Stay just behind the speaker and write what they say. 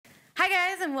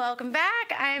Hi guys and welcome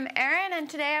back. I'm Erin and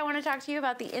today I want to talk to you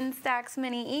about the Instax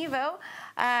Mini Evo.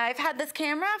 I've had this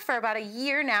camera for about a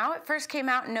year now. It first came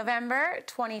out in November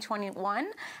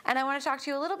 2021 and I want to talk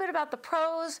to you a little bit about the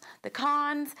pros, the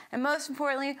cons, and most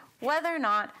importantly, whether or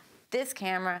not this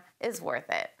camera is worth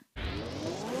it.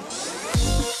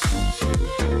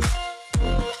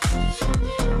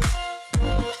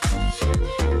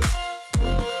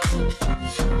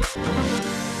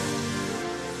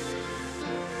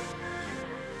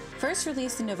 First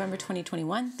released in November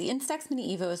 2021, the Instax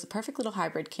Mini Evo is a perfect little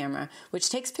hybrid camera which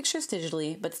takes pictures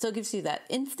digitally but still gives you that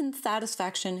instant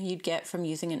satisfaction you'd get from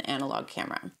using an analog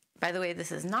camera. By the way,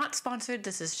 this is not sponsored,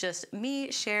 this is just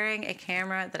me sharing a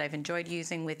camera that I've enjoyed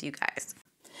using with you guys.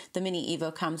 The Mini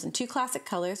Evo comes in two classic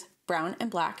colors, brown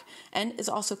and black, and is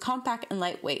also compact and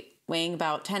lightweight, weighing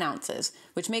about 10 ounces,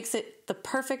 which makes it the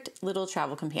perfect little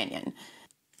travel companion.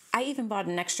 I even bought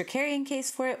an extra carrying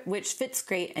case for it, which fits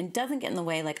great and doesn't get in the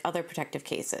way like other protective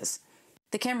cases.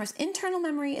 The camera's internal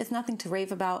memory is nothing to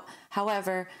rave about.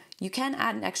 However, you can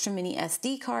add an extra mini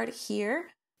SD card here.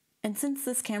 And since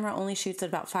this camera only shoots at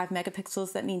about 5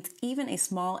 megapixels, that means even a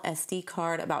small SD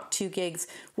card, about 2 gigs,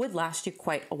 would last you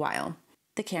quite a while.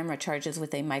 The camera charges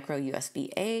with a micro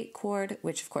USB-A cord,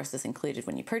 which of course is included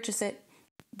when you purchase it.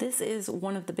 This is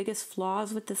one of the biggest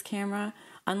flaws with this camera.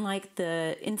 Unlike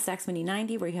the Instax Mini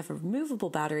 90 where you have a removable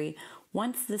battery,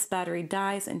 once this battery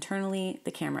dies internally,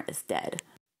 the camera is dead.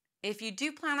 If you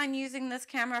do plan on using this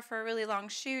camera for a really long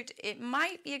shoot, it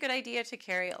might be a good idea to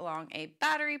carry along a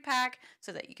battery pack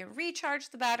so that you can recharge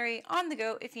the battery on the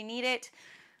go if you need it.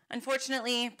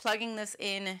 Unfortunately, plugging this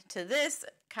in to this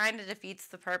kind of defeats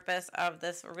the purpose of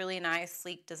this really nice,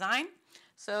 sleek design.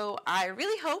 So I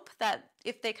really hope that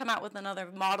if they come out with another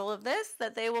model of this,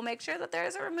 that they will make sure that there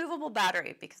is a removable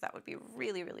battery, because that would be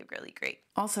really, really, really great.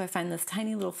 Also, I find this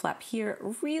tiny little flap here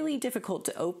really difficult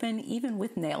to open, even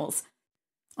with nails.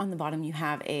 On the bottom, you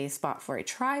have a spot for a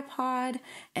tripod,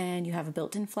 and you have a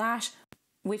built-in flash,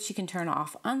 which you can turn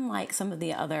off, unlike some of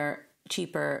the other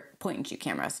cheaper point-and-shoot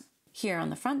cameras. Here on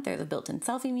the front, there's a built-in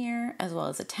selfie mirror, as well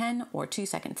as a 10 or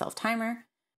 2-second self-timer.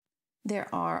 There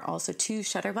are also 2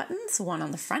 shutter buttons, one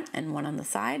on the front and one on the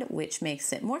side, which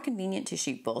makes it more convenient to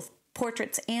shoot both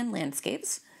portraits and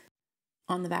landscapes.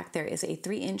 On the back there is a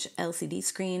 3-inch LCD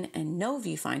screen and no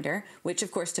viewfinder, which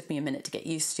of course took me a minute to get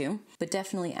used to, but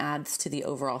definitely adds to the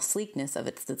overall sleekness of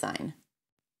its design.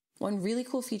 One really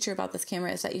cool feature about this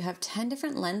camera is that you have 10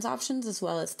 different lens options as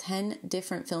well as 10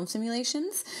 different film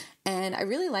simulations, and I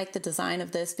really like the design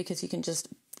of this because you can just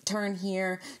turn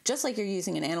here, just like you're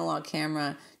using an analog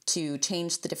camera, to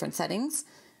change the different settings.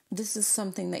 This is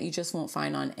something that you just won't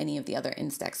find on any of the other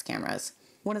Instax cameras.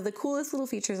 One of the coolest little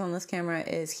features on this camera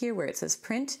is here where it says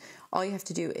print. All you have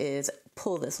to do is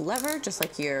pull this lever, just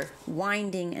like you're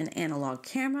winding an analog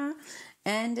camera,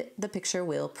 and the picture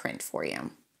will print for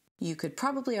you. You could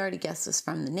probably already guess this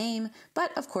from the name,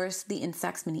 but of course the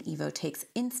Instax Mini Evo takes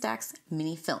Instax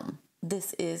Mini Film.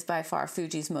 This is by far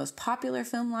Fuji's most popular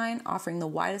film line, offering the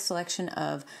widest selection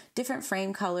of different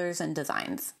frame colors and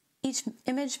designs. Each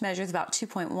image measures about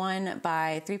 2.1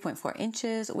 by 3.4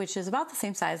 inches, which is about the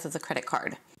same size as a credit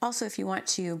card. Also, if you want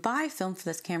to buy film for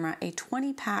this camera, a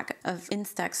 20-pack of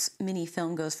Instax Mini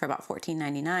Film goes for about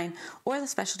 $14.99, or the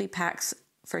specialty packs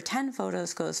for 10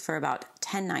 photos goes for about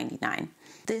 $10.99.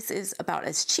 This is about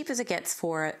as cheap as it gets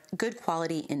for good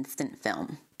quality instant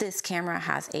film. This camera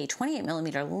has a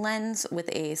 28mm lens with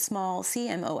a small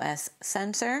CMOS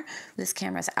sensor. This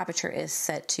camera's aperture is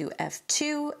set to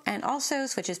f2 and also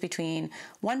switches between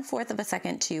 1/4 of a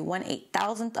second to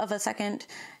 1/8,000th of a second,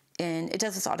 and it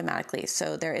does this automatically,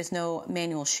 so there is no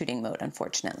manual shooting mode,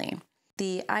 unfortunately.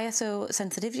 The ISO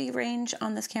sensitivity range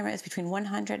on this camera is between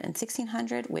 100 and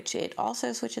 1600, which it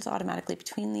also switches automatically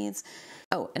between these.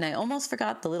 Oh, and I almost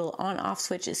forgot the little on-off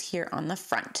switch is here on the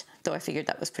front, though I figured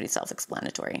that was pretty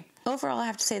self-explanatory. Overall, I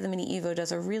have to say the Mini Evo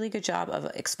does a really good job of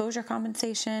exposure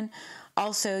compensation.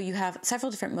 Also, you have several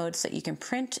different modes that you can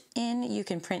print in. You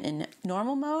can print in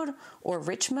normal mode or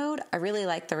rich mode. I really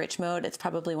like the rich mode. It's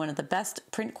probably one of the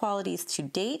best print qualities to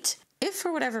date. If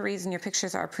for whatever reason your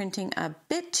pictures are printing a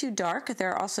bit too dark, there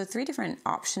are also 3 different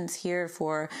options here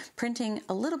for printing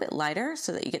a little bit lighter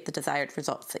so that you get the desired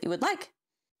results that you would like.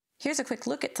 Here's a quick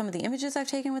look at some of the images I've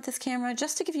taken with this camera,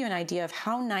 just to give you an idea of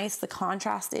how nice the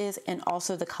contrast is and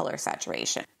also the color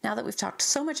saturation. Now that we've talked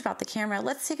so much about the camera,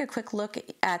 let's take a quick look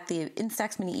at the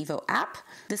Instax Mini Evo app.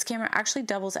 This camera actually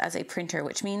doubles as a printer,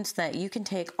 which means that you can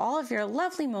take all of your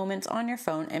lovely moments on your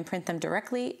phone and print them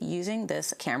directly using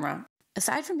this camera.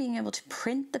 Aside from being able to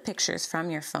print the pictures from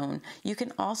your phone, you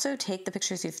can also take the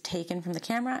pictures you've taken from the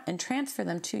camera and transfer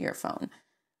them to your phone.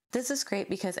 This is great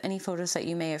because any photos that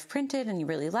you may have printed and you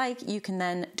really like, you can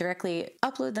then directly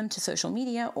upload them to social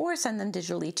media or send them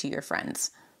digitally to your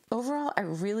friends. Overall, I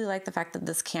really like the fact that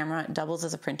this camera doubles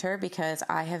as a printer because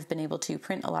I have been able to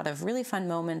print a lot of really fun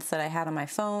moments that I had on my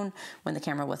phone when the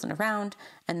camera wasn't around,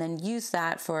 and then use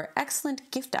that for excellent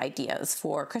gift ideas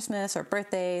for Christmas or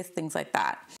birthdays, things like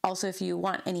that. Also, if you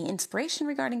want any inspiration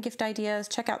regarding gift ideas,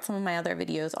 check out some of my other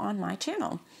videos on my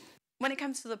channel. When it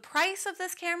comes to the price of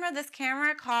this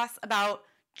camera costs about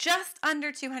just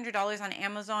under $200 on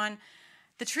Amazon.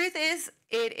 The truth is,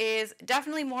 it is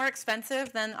definitely more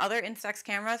expensive than other Instax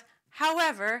cameras.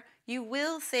 However, you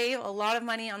will save a lot of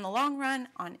money on the long run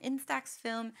on Instax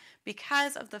film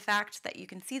because of the fact that you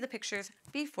can see the pictures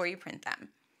before you print them.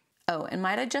 Oh, and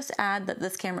might I just add that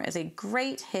this camera is a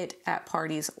great hit at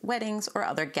parties, weddings, or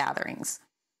other gatherings.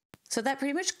 So that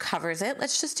pretty much covers it.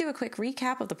 Let's just do a quick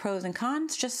recap of the pros and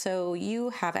cons, just so you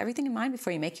have everything in mind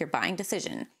before you make your buying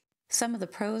decision. Some of the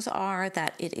pros are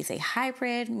that it is a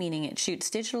hybrid, meaning it shoots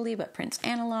digitally but prints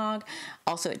analog.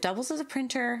 Also, it doubles as a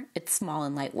printer. It's small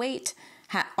and lightweight.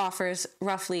 Offers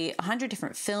roughly 100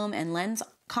 different film and lens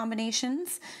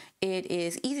combinations. It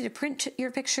is easy to print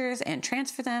your pictures and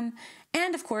transfer them.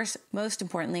 And of course, most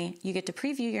importantly, you get to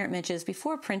preview your images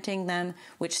before printing them,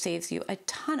 which saves you a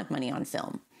ton of money on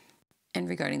film. And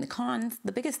regarding the cons,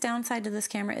 the biggest downside to this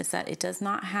camera is that it does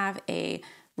not have a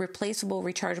replaceable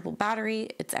rechargeable battery.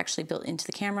 It's actually built into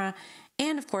the camera,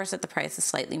 and of course that the price is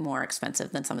slightly more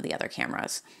expensive than some of the other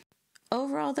cameras.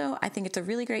 Overall though, I think it's a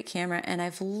really great camera, and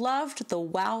I've loved the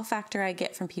wow factor I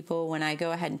get from people when I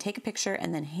go ahead and take a picture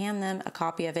and then hand them a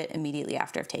copy of it immediately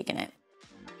after I've taken it.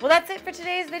 Well, that's it for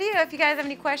today's video. If you guys have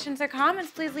any questions or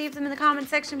comments, please leave them in the comment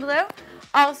section below.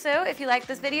 Also, if you like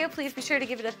this video, please be sure to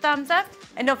give it a thumbs up,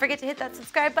 and don't forget to hit that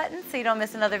subscribe button so you don't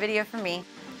miss another video from me.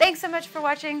 Thanks so much for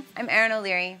watching. I'm Erin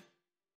O'Leary.